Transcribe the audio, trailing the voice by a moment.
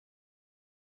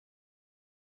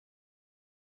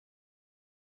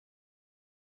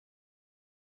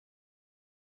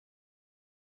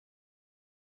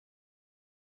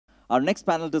Our next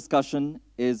panel discussion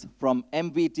is from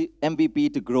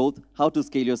MVP to growth, how to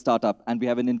scale your startup. And we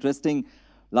have an interesting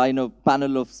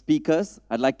panel of speakers.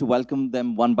 I'd like to welcome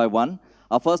them one by one.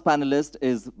 Our first panelist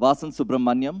is Vasan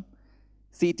Subramaniam,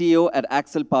 CTO at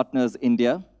Axel Partners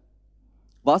India.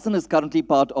 Vasan is currently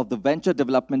part of the venture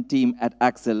development team at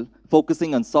Axel,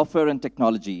 focusing on software and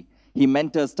technology. He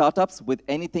mentors startups with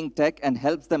anything tech and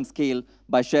helps them scale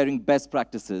by sharing best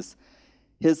practices.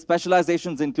 His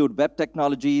specializations include web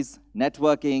technologies,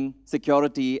 networking,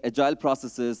 security, agile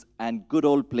processes, and good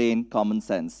old plain common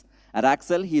sense. At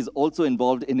Axel, he is also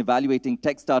involved in evaluating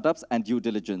tech startups and due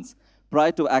diligence.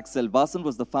 Prior to Axel, Vasan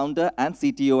was the founder and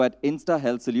CTO at Insta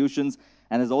Health Solutions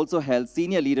and has also held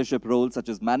senior leadership roles such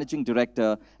as managing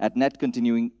director at Net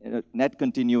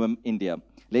Continuum India.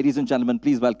 Ladies and gentlemen,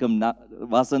 please welcome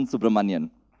Vasan Subramanian.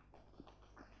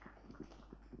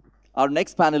 Our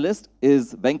next panelist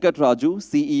is Venkat Raju,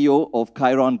 CEO of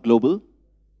Chiron Global.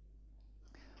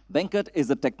 Venkat is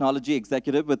a technology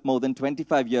executive with more than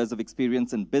 25 years of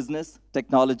experience in business,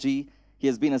 technology. He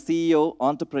has been a CEO,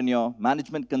 entrepreneur,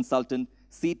 management consultant,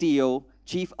 CTO,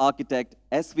 chief architect,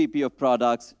 SVP of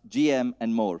products, GM,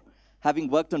 and more. Having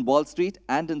worked on Wall Street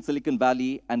and in Silicon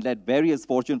Valley and led various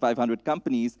Fortune 500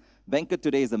 companies, Venkat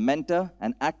today is a mentor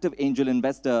and active angel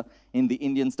investor in the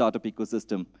Indian startup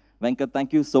ecosystem. Venkat,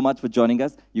 thank you so much for joining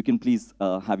us. You can please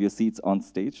have your seats on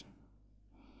stage.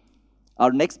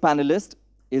 Our next panelist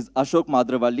is Ashok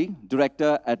Madravalli,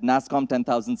 director at NASSCOM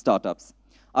 10,000 Startups.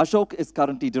 Ashok is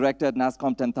currently director at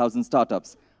NASSCOM 10,000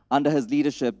 Startups. Under his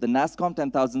leadership, the NASSCOM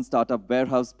 10,000 Startup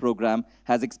Warehouse program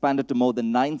has expanded to more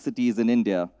than 9 cities in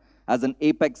India. As an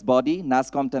apex body,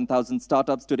 NASSCOM 10,000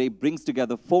 Startups today brings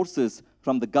together forces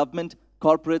from the government,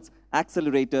 corporates,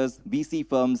 accelerators, VC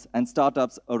firms, and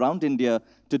startups around India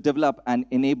to develop and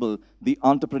enable the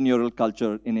entrepreneurial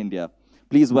culture in India.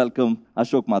 Please welcome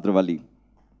Ashok Madravalli.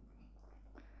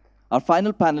 Our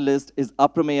final panelist is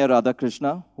Aprameya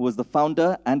Radhakrishna, who is the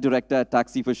founder and director at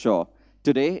Taxi for Sure.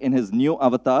 Today, in his new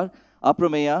avatar,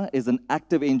 Aprameya is an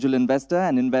active angel investor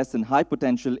and invests in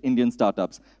high-potential Indian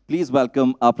startups. Please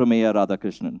welcome Aprameya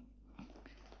Radhakrishnan.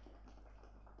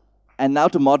 And now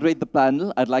to moderate the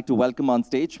panel, I'd like to welcome on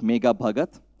stage Megha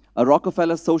Bhagat. A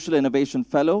Rockefeller Social Innovation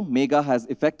Fellow, Megha has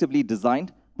effectively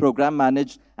designed, program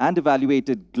managed, and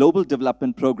evaluated global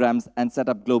development programs and set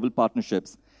up global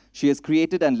partnerships. She has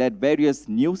created and led various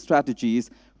new strategies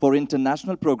for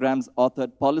international programs,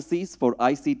 authored policies for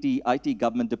ICT, IT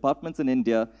government departments in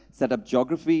India, set up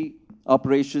geography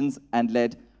operations, and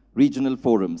led regional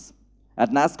forums. At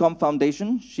NASSCOM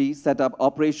Foundation, she set up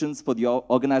operations for the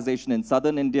organization in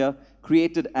southern India,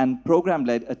 created and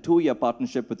program-led a 2-year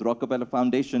partnership with Rockefeller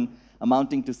Foundation,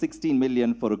 amounting to $16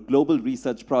 million for a global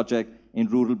research project in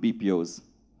rural BPOs.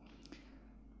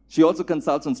 She also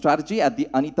consults on strategy at the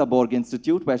Anita Borg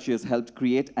Institute, where she has helped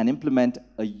create and implement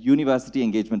a university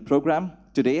engagement program.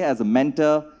 Today, as a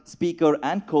mentor, speaker,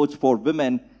 and coach for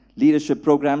women leadership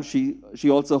programs, she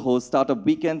also hosts startup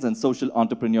weekends and social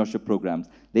entrepreneurship programs.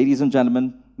 Ladies and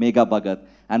gentlemen, Megha Bhagat.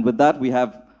 And with that, we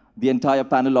have the entire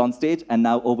panel on stage. And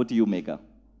now over to you, Megha.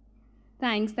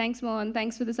 Thanks, Mohan.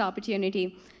 Thanks for this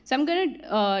opportunity. So I'm going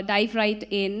to dive right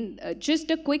in.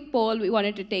 Just a quick poll we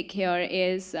wanted to take here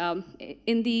is,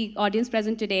 in the audience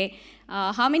present today,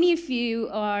 how many of you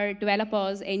are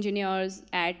developers, engineers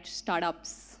at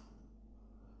startups?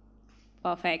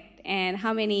 Perfect. And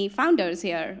how many founders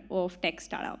here of tech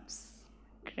startups?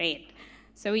 Great.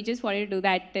 So we just wanted to do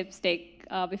that dipstick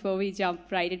before we jump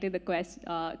right into the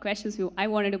questions I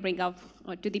wanted to bring up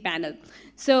to the panel.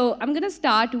 So I'm going to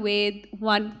start with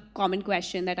one common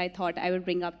question that I thought I would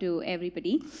bring up to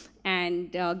everybody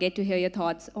and get to hear your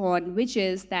thoughts on, which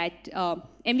is that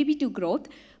MVP to growth.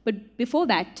 But before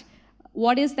that,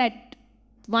 what is that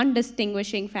one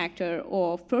distinguishing factor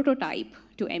of prototype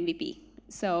to MVP?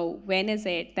 So when is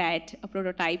it that a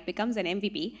prototype becomes an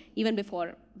MVP, even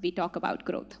before we talk about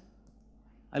growth?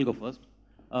 I'll go first.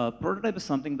 Prototype is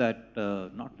something that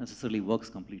not necessarily works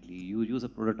completely. You use a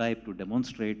prototype to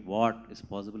demonstrate what is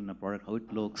possible in a product, how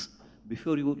it looks,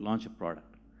 before you launch a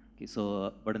product. Okay,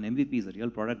 so, but an MVP is a real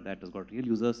product that has got real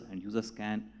users, and users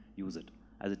can use it.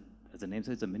 As the name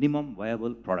says, it's a minimum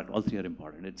viable product. All three are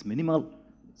important. It's minimal.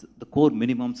 It's the core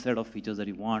minimum set of features that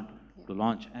you want to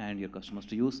launch and your customers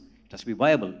to use. It has to be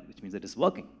viable, which means that it's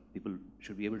working. People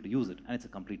should be able to use it, and it's a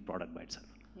complete product by itself.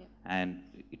 Yeah. And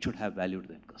it should have value to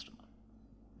the end customer.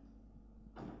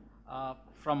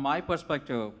 From my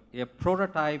perspective, a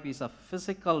prototype is a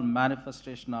physical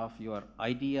manifestation of your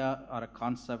idea or a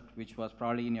concept which was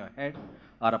probably in your head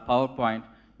or a PowerPoint.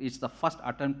 It's the first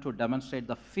attempt to demonstrate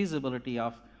the feasibility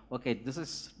of, okay, this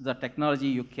is the technology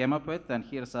you came up with, and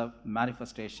here's a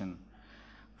manifestation.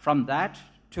 From that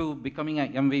to becoming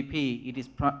an MVP, it is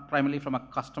primarily from a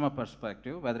customer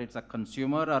perspective, whether it's a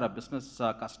consumer or a business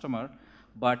customer,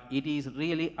 but it is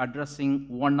really addressing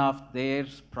one of their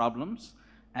problems,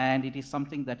 and it is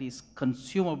something that is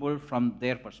consumable from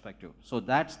their perspective. So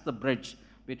that's the bridge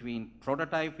between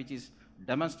prototype, which is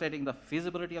demonstrating the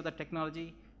feasibility of the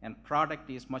technology, and product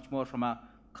is much more from a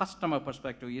customer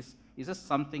perspective. Is this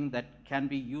something that can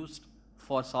be used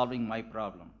for solving my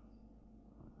problem?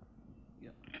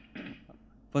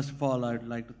 First of all, I'd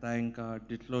like to thank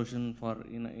DigitalOcean for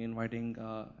inviting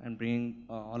and bringing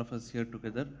all of us here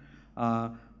together.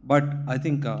 But I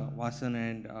think Vasan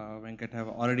and Venkat have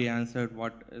already answered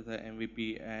what is the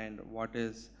MVP and what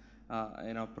is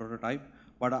prototype.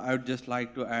 But I would just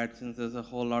like to add, since there's a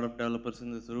whole lot of developers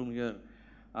in this room here,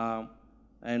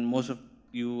 and most of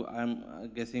you, I'm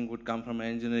guessing, would come from an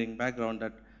engineering background,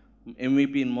 that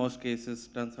MVP in most cases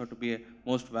turns out to be a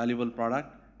most valuable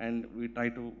product, and we try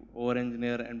to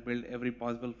over-engineer and build every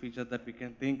possible feature that we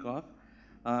can think of.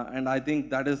 And I think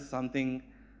that is something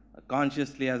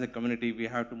consciously as a community we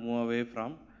have to move away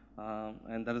from,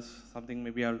 and that is something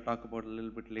maybe I'll talk about a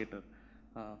little bit later.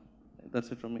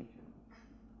 That's it from me.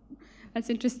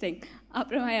 That's interesting.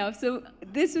 Pramaya, so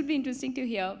this would be interesting to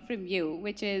hear from you,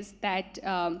 which is that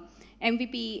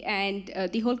MVP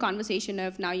and the whole conversation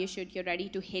of now you're ready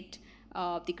to hit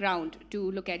the ground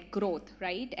to look at growth,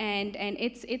 right? And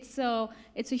it's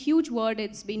a huge word.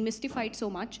 It's been mystified so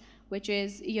much, which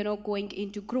is going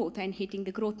into growth and hitting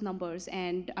the growth numbers.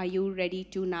 And are you ready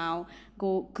to now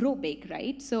grow big,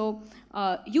 right? So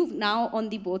you've now on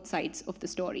the both sides of the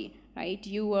story, right?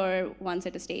 You were once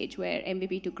at a stage where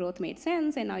MVP to growth made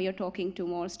sense, and now you're talking to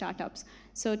more startups.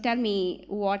 So tell me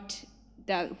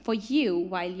for you,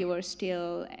 while you were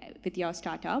still with your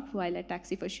startup, while at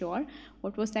Taxi for Sure,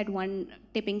 what was that one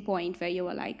tipping point where you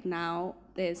were like, now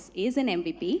this is an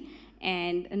MVP,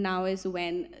 and now is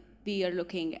when we are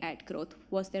looking at growth?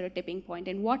 Was there a tipping point,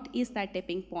 and what is that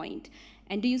tipping point?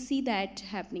 And do you see that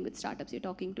happening with startups you're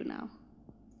talking to now?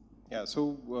 Yeah,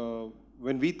 so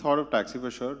when we thought of Taxi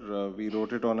for Sure, we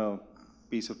wrote it on a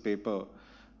piece of paper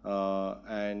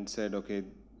and said, okay,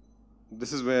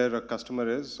 this is where a customer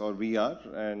is, or we are,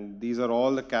 and these are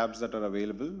all the cabs that are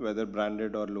available, whether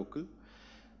branded or local.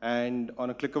 And on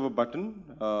a click of a button,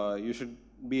 you should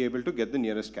be able to get the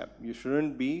nearest cab. You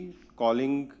shouldn't be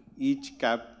calling each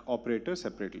cab operator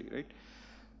separately, right?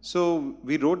 So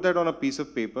we wrote that on a piece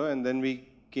of paper, and then we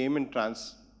came and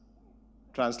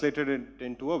translated it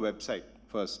into a website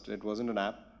first. It wasn't an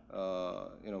app,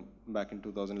 back in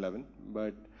 2011,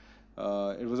 but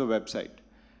it was a website.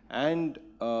 And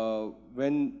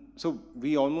so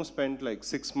we almost spent like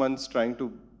 6 months trying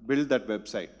to build that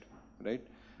website, right?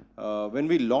 When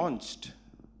we launched,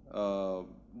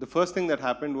 the first thing that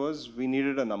happened was we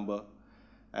needed a number,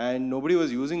 and nobody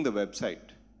was using the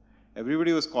website.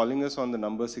 Everybody was calling us on the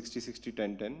number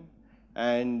 60601010,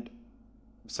 and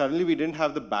suddenly we didn't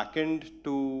have the backend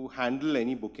to handle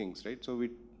any bookings, right? So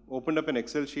we opened up an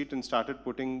Excel sheet and started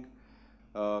putting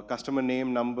customer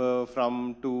name, number,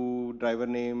 from, to, driver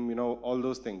name, all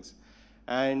those things.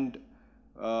 And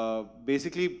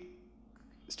basically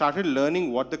started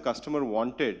learning what the customer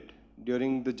wanted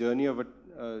during the journey of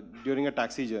during a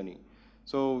taxi journey.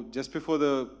 So just before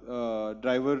the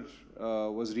driver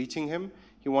was reaching him,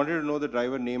 he wanted to know the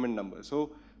driver name and number.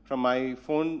 So from my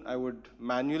phone, I would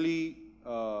manually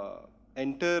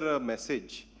enter a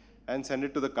message and send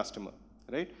it to the customer,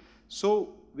 right?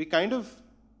 So we kind of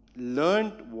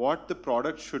learned what the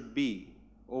product should be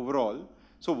overall.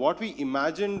 So what we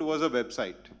imagined was a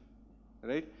website,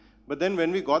 right? But then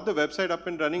when we got the website up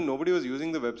and running, nobody was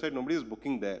using the website, nobody was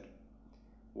booking there.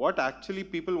 What actually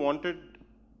people wanted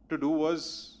to do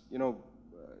was,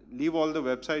 leave all the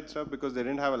website stuff, because they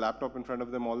didn't have a laptop in front of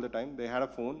them all the time. They had a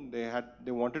phone,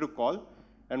 they wanted to call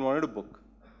and wanted to book,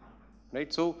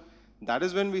 right? So that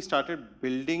is when we started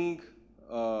building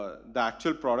the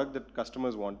actual product that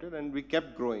customers wanted, and we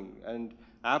kept growing. And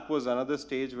app was another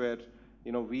stage where,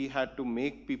 we had to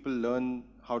make people learn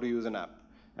how to use an app.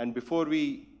 And before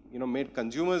we, made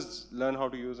consumers learn how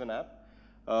to use an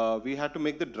app, we had to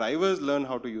make the drivers learn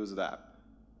how to use the app,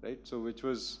 right? So which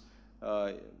was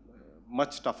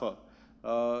much tougher.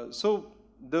 So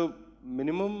the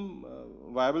minimum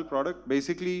viable product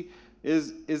basically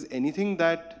is anything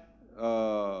that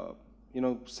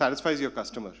satisfies your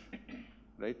customer,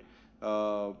 right?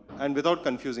 And without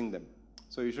confusing them.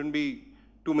 So you shouldn't be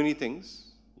too many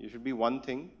things. You should be one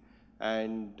thing,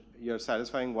 and you're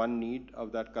satisfying one need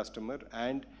of that customer.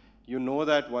 And you know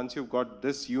that once you've got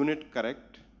this unit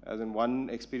correct, as in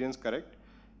one experience correct,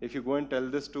 if you go and tell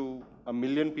this to 1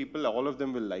 million people, all of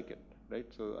them will like it,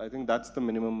 right? So I think that's the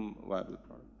minimum viable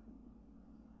product.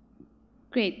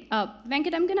 Great.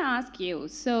 Venkat, I'm going to ask you.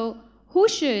 So, who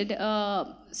should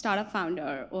a startup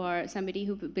founder or somebody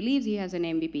who believes he has an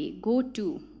MVP go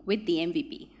to with the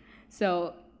MVP?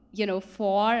 So,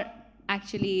 for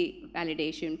actually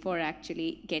validation, for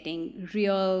actually getting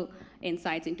real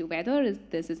insights into whether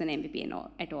this is an MVP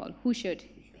at all, who should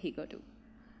he go to?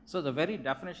 So the very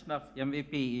definition of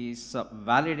MVP is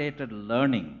validated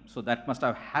learning. So that must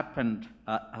have happened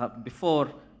before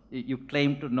you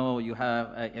claim to know you have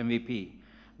a MVP.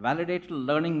 Validated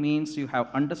learning means you have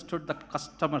understood the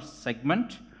customer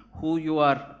segment, who you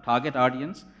are target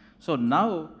audience. So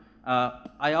now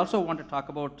I also want to talk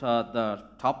about the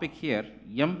topic here,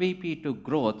 MVP to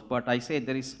growth, but I say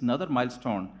there is another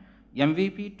milestone,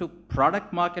 MVP to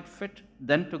product market fit,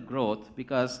 then to growth,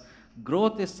 because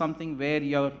growth is something where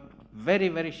you're very,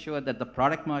 very sure that the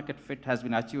product market fit has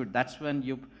been achieved. That's when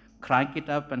you crank it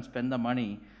up and spend the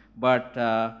money. But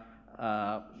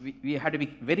we had to be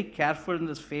very careful in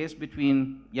this phase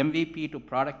between MVP to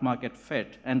product market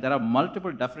fit, and there are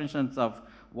multiple definitions of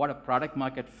what a product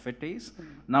market fit is.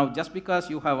 Now, just because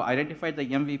you have identified the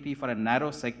MVP for a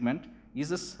narrow segment, is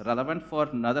this relevant for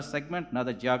another segment,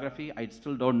 another geography? I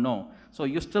still don't know. So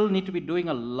you still need to be doing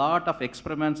a lot of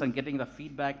experiments and getting the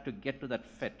feedback to get to that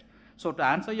fit. So to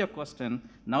answer your question,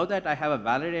 now that I have a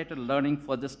validated learning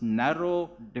for this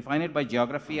narrow, define it by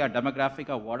geography or demographic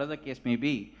or whatever the case may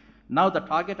be, now the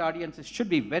target audiences should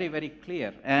be very, very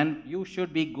clear, and you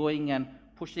should be going and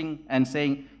pushing and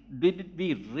saying, did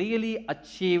we really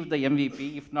achieve the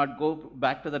MVP? If not, go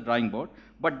back to the drawing board,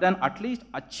 but then at least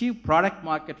achieve product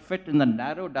market fit in the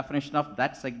narrow definition of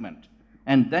that segment,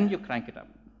 and then you crank it up.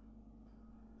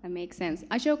 That makes sense.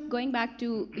 Ashok, going back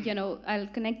to, I'll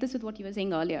connect this with what you were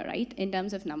saying earlier, right? In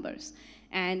terms of numbers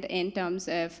and in terms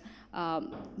of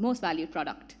most valued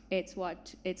product.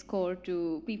 It's core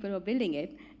to people who are building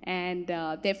it. And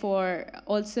therefore,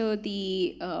 also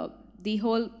the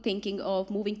whole thinking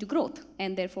of moving to growth,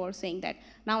 and therefore saying that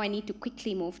now I need to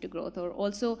quickly move to growth, or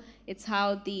also it's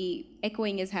how the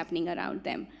echoing is happening around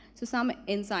them. So some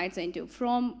insights into,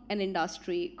 from an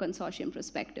industry consortium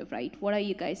perspective, right? What are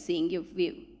you guys seeing?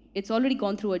 It's already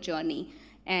gone through a journey,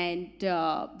 and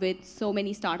with so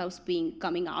many startups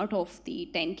coming out of the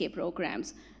 10K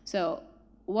programs. So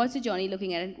what's the journey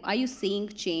looking at? Are you seeing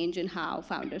change in how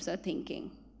founders are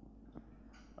thinking?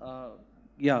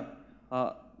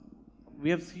 We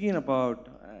have seen about,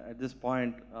 at this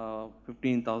point,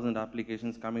 15,000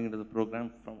 applications coming into the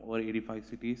program from over 85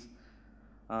 cities.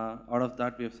 Out of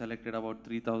that, we have selected about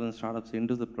 3,000 startups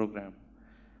into the program.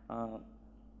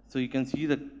 So you can see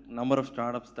the number of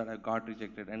startups that have got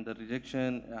rejected, and the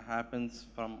rejection happens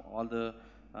from all the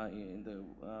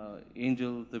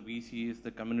angels, the VCs,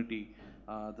 the community,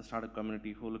 the startup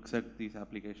community who looks at these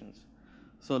applications.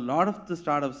 So a lot of the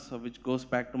startups, which goes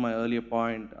back to my earlier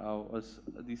point,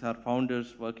 these are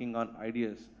founders working on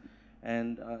ideas.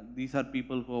 And these are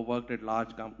people who have worked at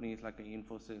large companies like a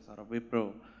Infosys or a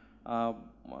Wipro,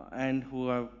 and who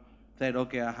have said,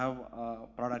 okay, I have a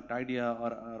product idea or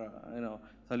a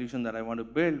solution that I want to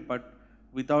build, but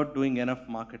without doing enough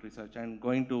market research. And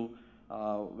going to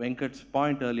Venkat's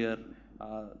point earlier,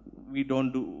 we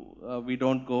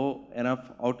don't go enough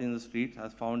out in the streets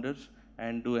as founders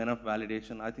and do enough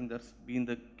validation. I think that's been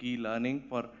the key learning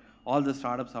for all the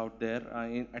startups out there,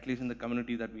 at least in the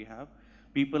community that we have.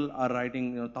 People are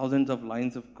writing thousands of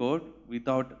lines of code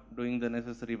without doing the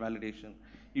necessary validation.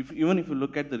 Even if you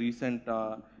look at the recent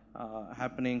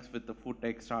happenings with the food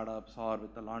tech startups or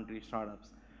with the laundry startups,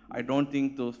 I don't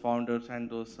think those founders and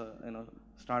those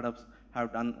startups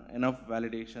have done enough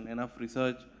validation, enough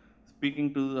research,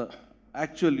 speaking to the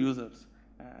actual users.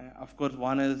 Of course,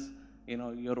 one is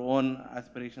your own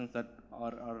aspirations that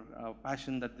or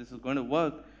passion that this is going to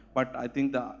work, but I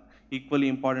think the equally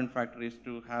important factor is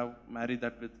to marry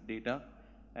that with data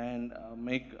and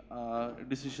make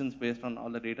decisions based on all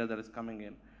the data that is coming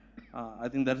in. I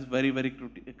think that is very, very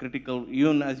critical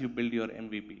even as you build your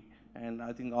MVP. And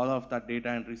I think all of that data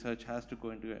and research has to go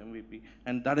into your MVP.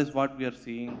 And that is what we are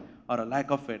seeing, or a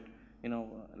lack of it.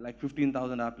 Like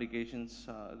 15,000 applications,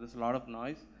 there's a lot of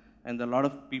noise, and a lot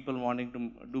of people wanting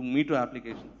to do Me-Too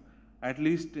applications. At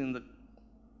least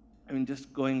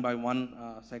just going by one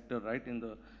sector, right? In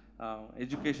the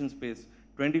education space,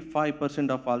 25%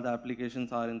 of all the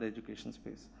applications are in the education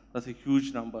space. That's a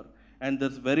huge number. And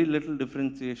there's very little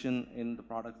differentiation in the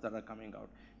products that are coming out.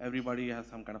 Everybody has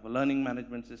some kind of a learning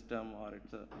management system, or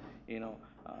it's a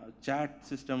chat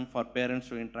system for parents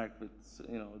to interact with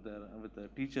with the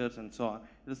teachers and so on.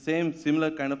 The similar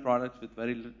kind of products with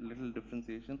very little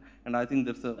differentiation, and I think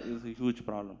there's a huge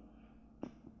problem.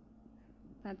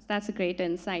 That's a great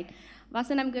insight.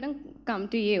 Vasan, I'm going to come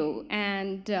to you.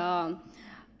 And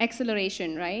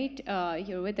acceleration, right?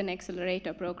 You're with an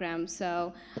accelerator program.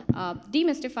 So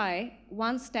demystify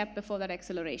one step before that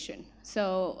acceleration.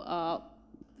 So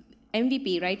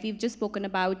MVP, right? We've just spoken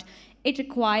about it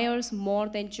requires more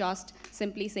than just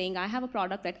simply saying, I have a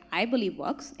product that I believe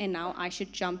works, and now I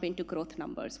should jump into growth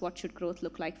numbers. What should growth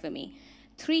look like for me?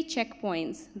 3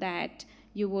 checkpoints that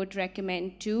you would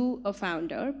recommend to a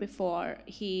founder before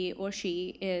he or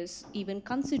she is even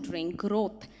considering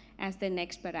growth as the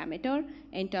next parameter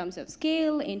in terms of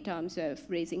scale, in terms of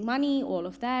raising money, all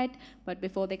of that. But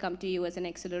before they come to you as an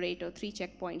accelerator, 3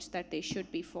 checkpoints that they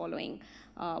should be following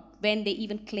when they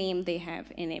even claim they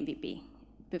have an MVP,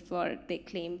 before they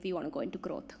claim we want to go into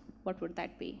growth. What would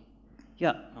that be?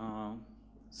 Yeah.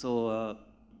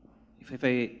 If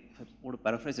I want to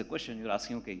paraphrase your question, you're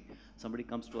asking, okay, somebody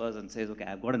comes to us and says, okay,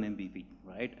 I've got an MVP,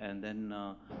 right? And then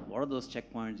what are those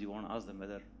checkpoints you want to ask them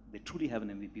whether they truly have an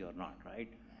MVP or not, right?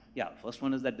 Yeah, first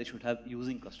one is that they should have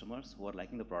using customers who are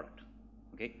liking the product,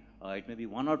 okay? It may be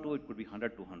 1 or 2, it could be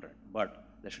 100, 200, but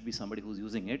there should be somebody who's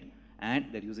using it, and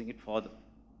they're using it for the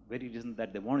very reason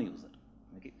that they want to use it,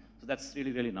 okay? So that's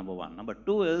really, really number 1. Number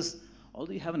 2 is,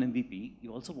 although you have an MVP,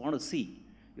 you also want to see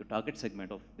your target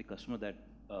segment of the customer that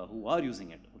who are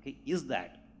using it, okay? Is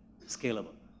that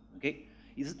scalable, okay?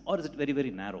 Is it very,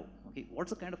 very narrow, okay?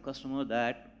 What's the kind of customer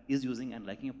that is using and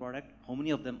liking a product? How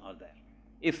many of them are there?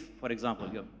 If, for example,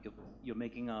 you're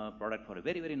making a product for a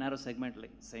very, very narrow segment,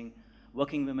 like saying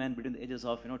working women between the ages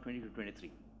of 20 to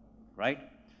 23, right?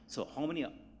 So how many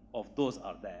of those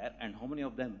are there, and how many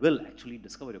of them will actually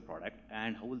discover your product,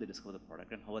 and how will they discover the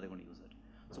product, and how are they going to use it?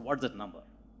 So what's that number?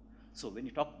 So when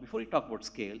you before you talk about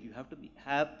scale, you have to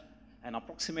have an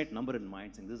approximate number in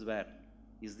mind, saying this is where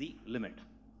is the limit,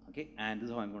 okay? And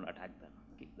this is how I'm going to attack them,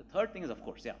 okay? The third thing is, of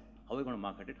course, yeah, how are you going to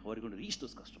market it? How are you going to reach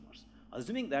those customers?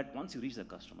 Assuming that once you reach the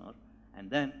customer, and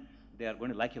then they are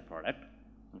going to like your product,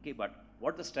 okay, but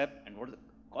what's the step and what is the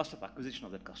cost of acquisition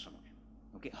of that customer?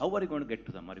 Okay, how are you going to get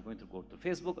to them? Are you going to go through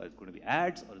Facebook, or is it going to be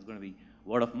ads, or is it going to be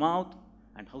word of mouth,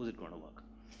 and how is it going to work?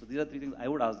 So these are 3 things I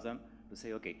would ask them to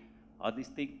say, okay, are these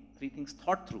 3 things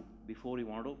thought through before you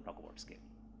want to talk about scale?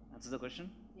 Answers the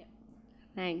question? Yeah,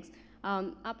 thanks.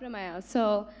 Apramaya,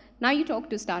 so now you talk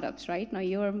to startups, right? Now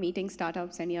you're meeting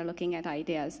startups and you're looking at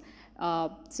ideas.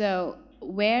 So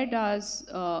where does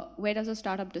a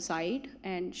startup decide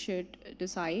and should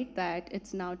decide that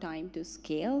it's now time to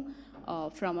scale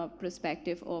from a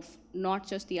perspective of not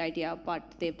just the idea, but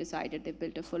they've decided they've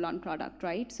built a full-on product,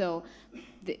 right? So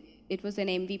it was an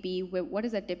MVP. What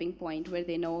is that tipping point where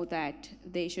they know that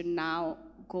they should now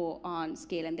go on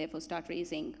scale and therefore start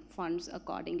raising funds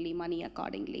accordingly, money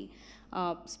accordingly?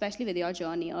 Especially with your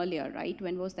journey earlier, right?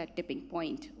 When was that tipping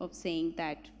point of saying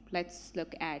that let's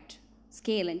look at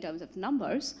scale in terms of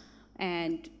numbers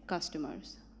and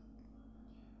customers?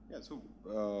 Yeah,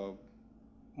 so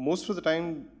most of the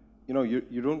time,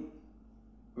 you don't,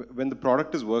 when the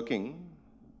product is working,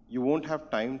 you won't have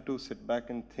time to sit back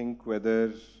and think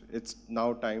whether it's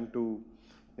now time to,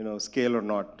 scale or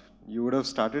not. You would have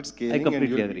started scaling. I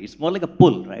completely agree. It's more like a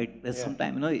pull, right? There's some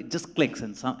time, it just clicks,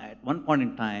 and at one point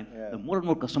in time, the more and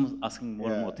more customers asking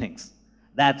more and more things.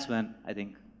 That's when I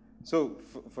think. So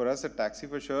for us at Taxi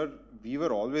for Sure, we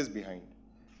were always behind.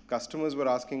 Customers were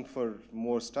asking for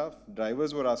more stuff.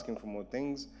 Drivers were asking for more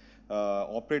things.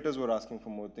 Operators were asking for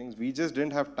more things. We just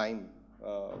didn't have time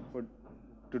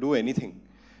to do anything.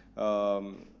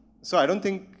 So I don't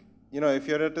think, if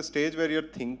you're at a stage where you're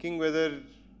thinking whether,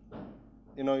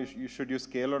 should you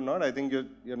scale or not, I think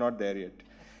you're not there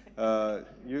yet.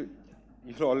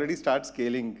 You'll already start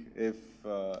scaling if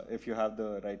you have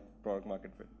the right product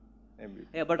market fit.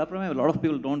 Yeah, but Apramaya, a lot of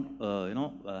people don't,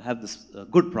 have this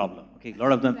good problem. Okay, a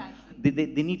lot of them,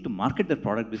 they need to market their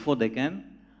product before they can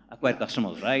acquire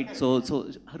customers, right? So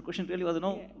her question really was,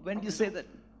 when do you say that?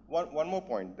 One more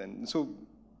point then. So,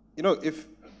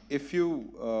 if you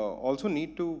also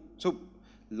need to, so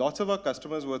lots of our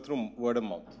customers were through word of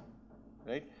mouth,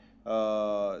 right?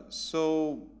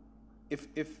 So if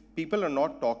people are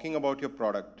not talking about your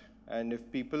product, and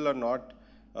if people are not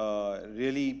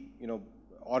really,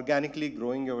 organically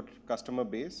growing your customer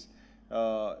base,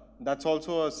 that's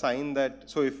also a sign that,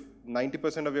 so if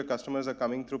 90% of your customers are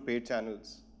coming through paid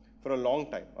channels for a long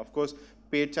time, of course,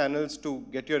 paid channels to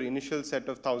get your initial set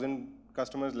of 1,000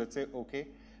 customers, let's say, okay.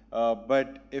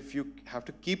 But if you have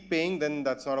to keep paying, then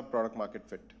that's not a product market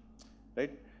fit,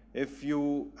 right? If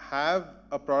you have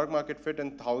a product market fit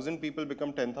and 1,000 people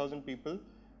become 10,000 people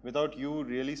without you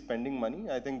really spending money,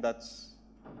 I think that's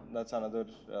another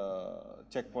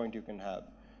checkpoint you can have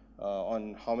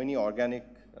on how many organic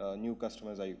new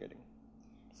customers are you getting.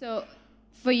 So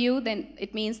for you, then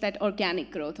it means that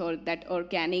organic growth or that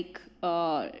organic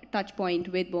touch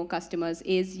point with more customers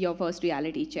is your first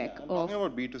reality check. I'm talking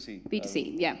about B2C.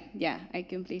 B2C, yeah, I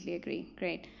completely agree.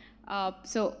 Great.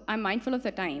 So I'm mindful of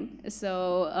the time,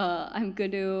 so I'm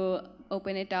going to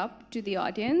open it up to the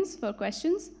audience for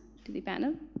questions to the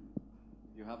panel.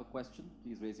 If you have a question,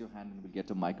 please raise your hand and we'll get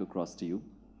a mic across to you.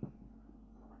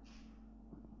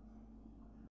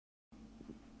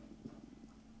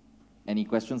 Any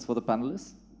questions for the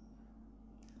panelists?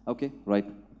 Okay, right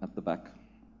at the back.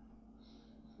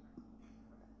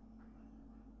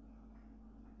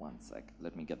 One sec,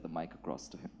 let me get the mic across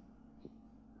to him.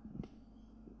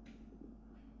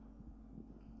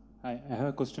 Hi, I have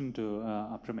a question to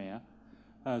Aprameya.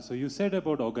 So you said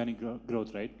about organic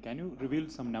growth, right? Can you reveal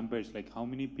some numbers, like how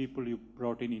many people you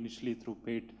brought in initially through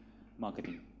paid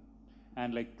marketing?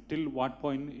 And like till what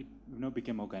point it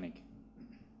became organic?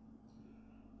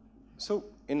 So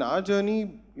in our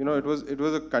journey, it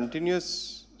was a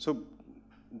continuous. So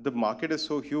the market is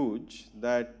so huge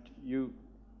that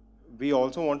we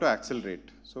also want to accelerate.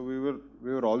 So we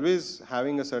were always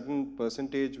having a certain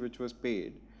percentage which was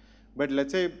paid. But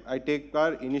let's say I take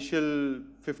our initial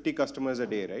 50 customers a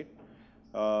day, right?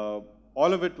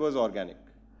 All of it was organic,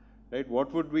 right?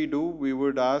 What would we do? We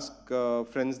would ask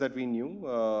friends that we knew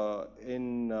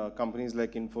in companies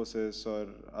like Infosys or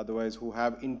otherwise who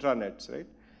have intranets, right?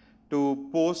 To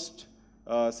post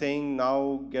saying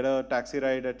now get a taxi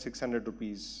ride at 600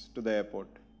 rupees to the airport,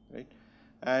 right?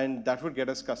 And that would get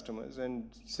us customers. And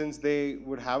since they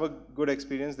would have a good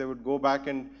experience, they would go back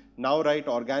and now write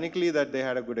organically that they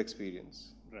had a good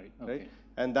experience. Right. Okay. Right?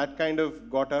 And that kind of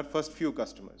got our first few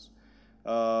customers.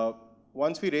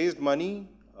 Once we raised money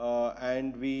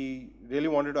and we really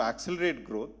wanted to accelerate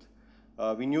growth,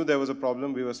 we knew there was a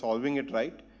problem, we were solving it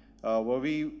right. Were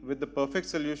we with the perfect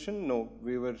solution? No,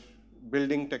 we were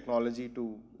building technology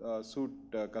to suit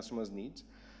customers' needs.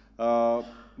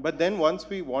 But then once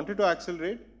we wanted to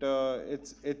accelerate,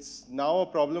 it's now a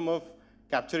problem of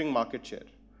capturing market share.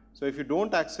 So if you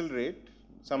don't accelerate,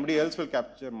 somebody else will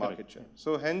capture market share.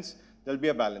 So hence, there'll be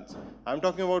a balance. I'm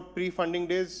talking about pre-funding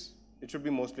days, it should be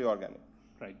mostly organic.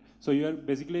 Right. So you're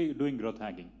basically doing growth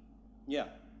hacking. Yeah.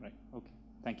 Right. Okay.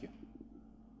 Thank you.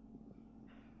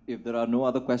 If there are no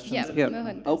other questions, Yeah,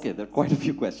 Mohan. Okay, there are quite a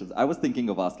few questions. I was thinking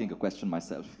of asking a question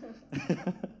myself.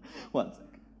 One sec.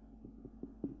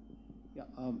 Yeah,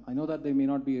 I know that there may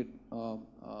not be a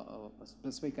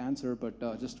specific answer, but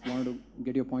just wanted to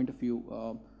get your point of view.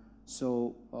 At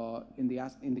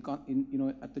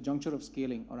the juncture of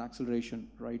scaling or acceleration,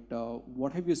 right?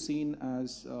 What have you seen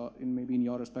as in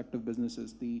your respective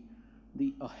businesses a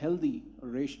healthy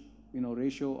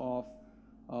ratio of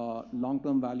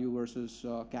long-term value versus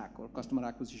CAC or customer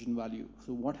acquisition value?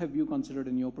 So what have you considered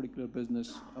in your particular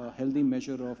business a healthy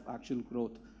measure of actual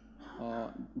growth?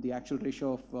 The actual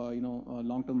ratio of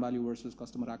long-term value versus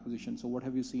customer acquisition. So what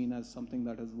have you seen as something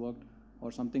that has worked,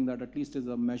 or something that at least is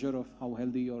a measure of how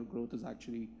healthy your growth is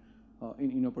actually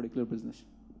in your particular business?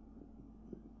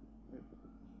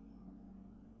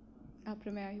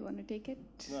 Aprameya, you want to take it?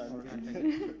 No,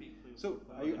 so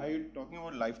are you talking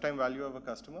about lifetime value of a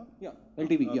customer? Yeah,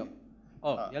 LTV, Okay. yeah.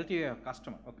 Oh, LTV of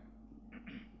customer, okay.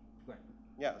 Go ahead.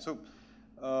 Yeah, so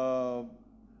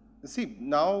see,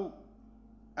 now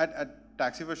at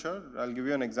Taxi for Sure, I'll give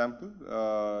you an example.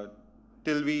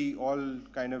 Till we all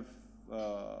kind of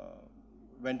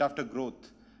went after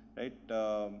growth, right?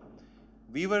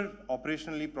 We were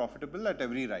operationally profitable at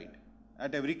every ride,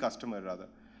 at every customer rather.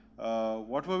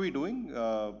 What were we doing?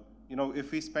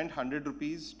 If we spent 100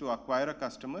 rupees to acquire a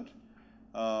customer,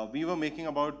 we were making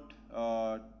about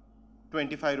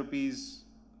 25 rupees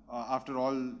after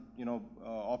all,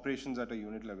 operations at a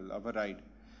unit level of a ride.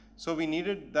 So we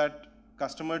needed that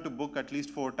customer to book at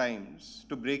least 4 times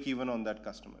to break even on that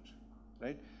customer,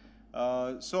 right?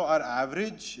 So our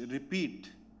average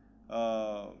repeat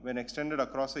when extended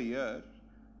across a year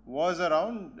was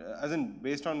around, as in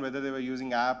based on whether they were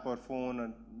using app or phone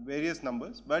or various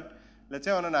numbers, but let's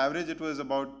say on an average it was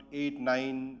about 8,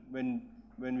 9 when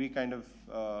we kind of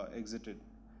exited.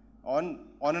 On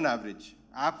an average,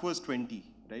 app was 20,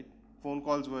 right? Phone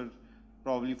calls were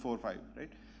probably 4, 5,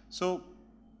 right? So,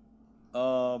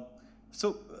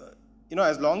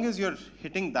 as long as you're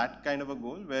hitting that kind of a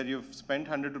goal where you've spent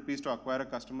 100 rupees to acquire a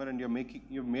customer and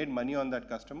you've made money on that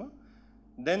customer,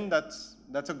 then that's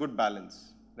a good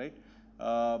balance, right?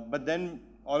 But then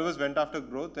all of us went after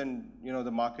growth, and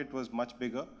the market was much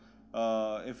bigger.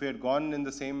 If we had gone in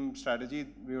the same strategy,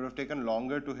 we would have taken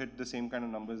longer to hit the same kind of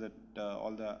numbers that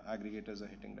all the aggregators are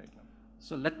hitting right now.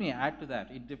 So let me add to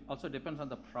that. It also depends on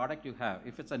the product you have.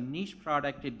 If it's a niche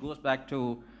product, it goes back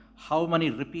to how many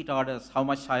repeat orders, how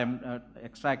much I am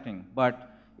extracting. But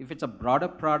if it's a broader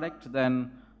product,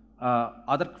 then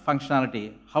other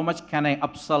functionality, how much can I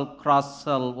upsell,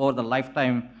 cross-sell over the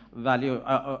lifetime value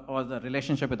or the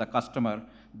relationship with the customer,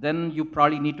 then you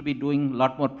probably need to be doing a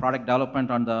lot more product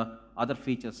development on the other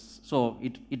features. So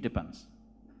it depends.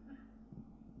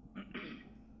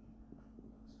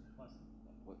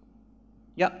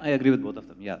 Yeah, I agree with both of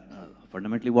them. Yeah,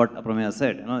 fundamentally what Aprameya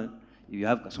said, if you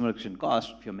have customer acquisition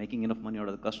cost, if you're making enough money out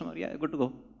of the customer, yeah, good to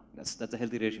go. That's a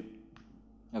healthy ratio.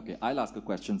 Okay, I'll ask a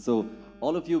question. So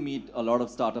all of you meet a lot of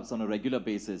startups on a regular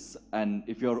basis, and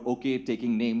if you're okay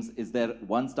taking names, is there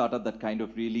one startup that kind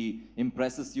of really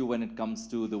impresses you when it comes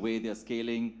to the way they're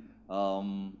scaling?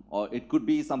 Or it could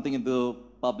be something in the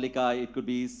public eye, it could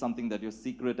be something that you're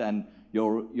secret and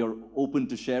you're open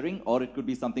to sharing, or it could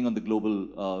be something on the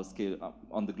global scale,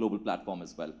 on the global platform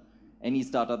as well. Any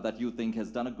startup that you think has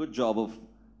done a good job of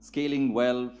scaling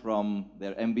well from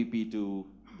their MVP to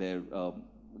their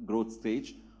growth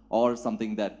stage, or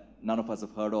something that none of us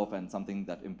have heard of and something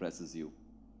that impresses you?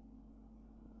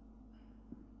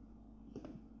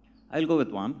 I'll go with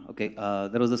one. Okay,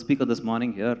 there was a speaker this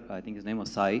morning here. I think his name was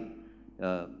Sai.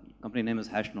 Company name is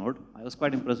Hashnode. I was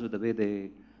quite impressed with the way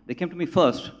they came to me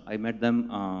first. I met them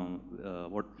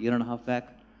what, year and a half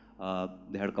back.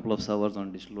 They had a couple of servers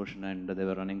on DigitalOcean, and they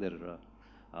were running their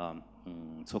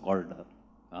so-called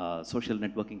social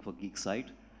networking for geek site.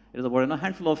 It was about a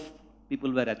handful of people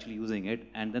were actually using it,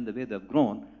 and then the way they've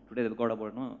grown, today they've got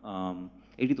about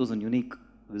 80,000 unique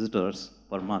visitors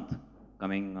per month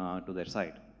coming to their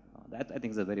site. That I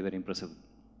think is a very, very impressive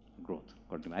growth.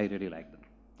 I really like that.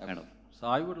 Okay. Kind of. So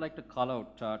I would like to call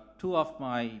out two of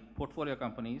my portfolio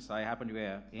companies. I happen to be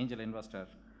an angel investor.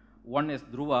 One is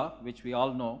Dhruva, which we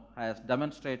all know has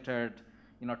demonstrated,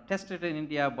 tested in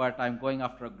India, but I'm going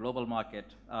after a global market.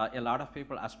 A lot of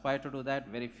people aspire to do that.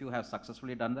 Very few have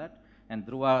successfully done that. And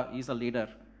Dhruva is a leader.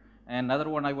 And another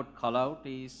one I would call out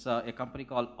is a company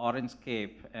called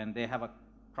OrangeScape, and they have a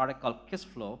product called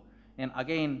KissFlow. And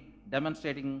again,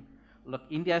 demonstrating, look,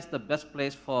 India is the best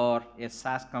place for a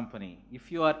SaaS company.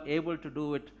 If you are able to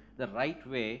do it the right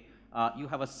way, you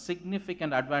have a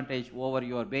significant advantage over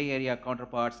your Bay Area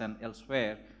counterparts and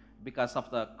elsewhere because of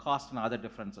the cost and other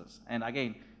differences. And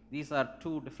again, these are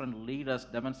two different leaders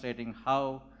demonstrating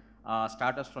how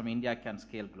startups from India can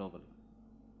scale globally.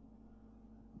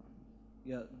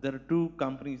 Yeah, there are two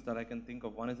companies that I can think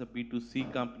of. One is a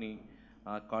B2C company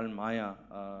called Maya.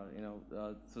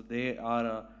 So they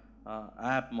are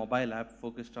a mobile app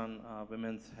focused on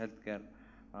women's healthcare.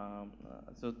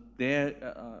 So they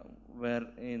were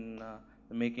in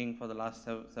the making for the last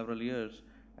several years,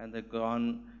 and they've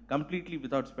gone completely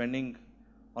without spending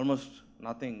almost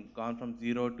nothing, gone from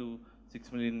 0 to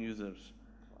 6 million users.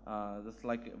 That's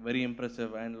like very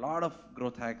impressive, and a lot of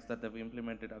growth hacks that they've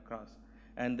implemented across.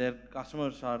 And their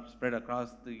customers are spread across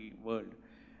the world.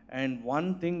 And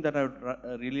one thing that I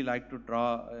would really like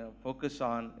to focus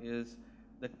on is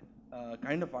the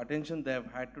kind of attention they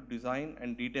have had to design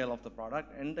and detail of the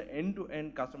product and the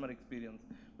end-to-end customer experience,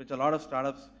 which a lot of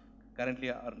startups currently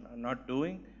are not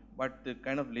doing, but the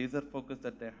kind of laser focus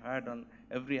that they had on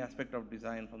every aspect of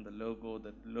design, from the logo,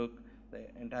 the look, the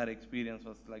entire experience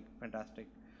was like fantastic.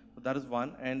 So that is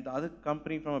one. And the other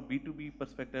company from a B2B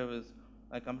perspective is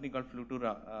a company called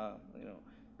Flutura.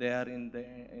 They are in the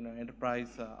enterprise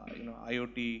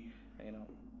IoT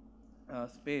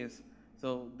space.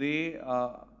 So they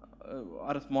are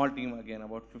a small team, again,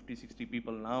 about 50, 60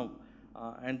 people now,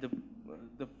 and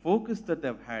the focus that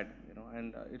they've had,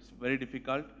 and it's very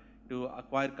difficult to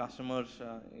acquire customers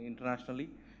internationally,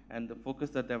 and the focus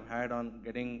that they've had on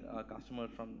getting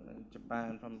customers from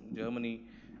Japan, from Germany,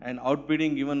 and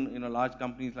outbidding even large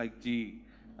companies like GE,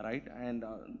 right? And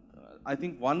I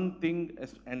think one thing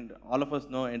is, and all of us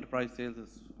know enterprise sales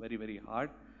is very, very hard,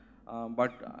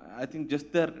 but I think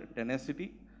just their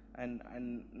tenacity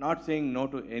and not saying no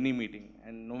to any meeting,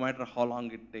 and no matter how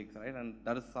long it takes, right? And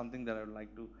that is something that I would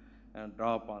like to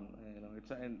draw upon.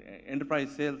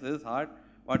 Enterprise sales is hard,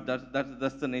 but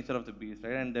that's the nature of the beast,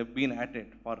 right? And they've been at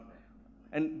it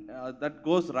and that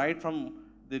goes right from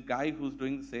the guy who's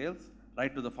doing the sales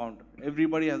right to the founder.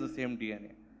 Everybody has the same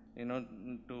DNA,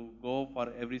 to go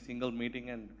for every single meeting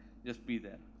and just be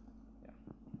there. Yeah.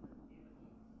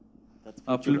 That's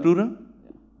Flutura.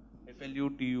 Yeah.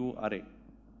 Flutura.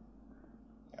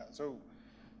 Yeah. So.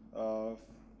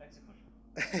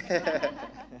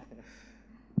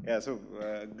 Yeah, so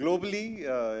globally,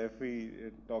 if we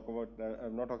talk about,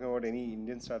 I'm not talking about any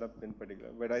Indian startup in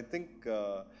particular, but I think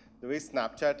the way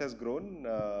Snapchat has grown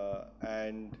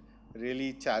and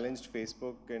really challenged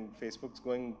Facebook, and Facebook's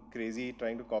going crazy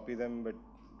trying to copy them, but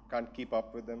can't keep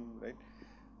up with them, right?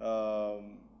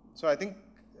 So I think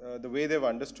the way they've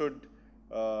understood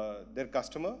their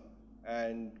customer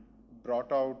and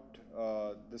brought out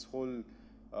this whole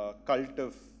cult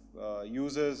of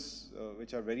users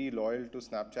which are very loyal to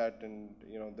Snapchat and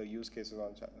the use cases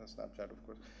on Snapchat, of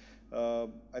course.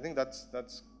 I think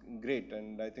that's great,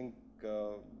 and I think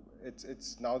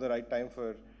it's now the right time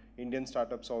for Indian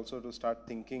startups also to start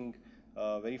thinking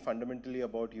very fundamentally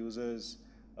about users,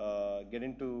 get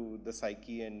into the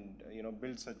psyche, and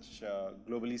build such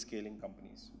globally scaling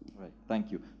companies. Right.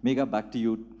 Thank you, Megha. Back to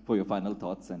you for your final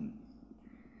thoughts. And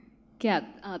yeah,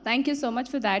 thank you so much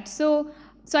for that. So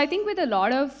I think with a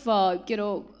lot of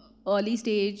early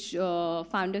stage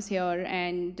founders here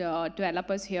and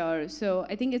developers here, so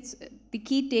I think it's the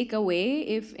key takeaway,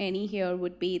 if any, here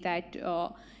would be that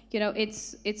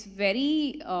it's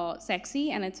very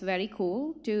sexy and it's very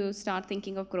cool to start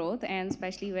thinking of growth, and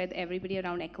especially with everybody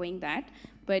around echoing that.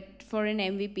 But for an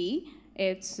MVP,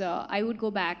 it's I would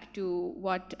go back to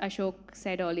what Ashok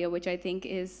said earlier, which I think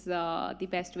is the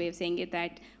best way of saying it,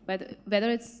 that whether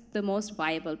it's the most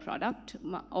viable product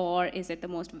or is it the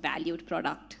most valued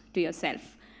product to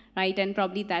yourself, right? And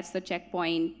probably that's the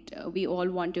checkpoint we all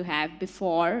want to have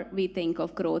before we think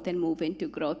of growth and move into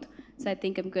growth. So I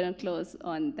think I'm going to close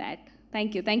on that.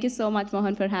 Thank you. Thank you so much,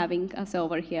 Mohan, for having us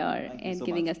over here and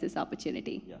giving us this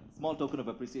opportunity. Yeah. Small token of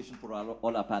appreciation for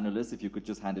all our panelists, if you could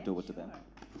just hand it over to them.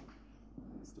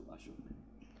 Mr. Ashok.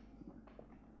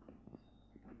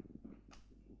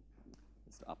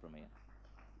 Mr. Aprameya.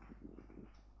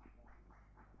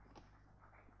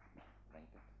 Thank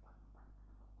you.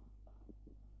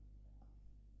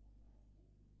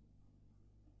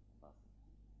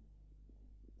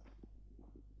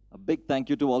 A big thank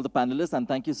you to all the panelists, and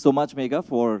thank you so much, Megha,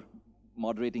 for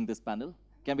moderating this panel.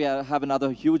 Can we have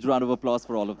another huge round of applause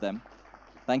for all of them?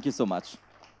 Thank you so much.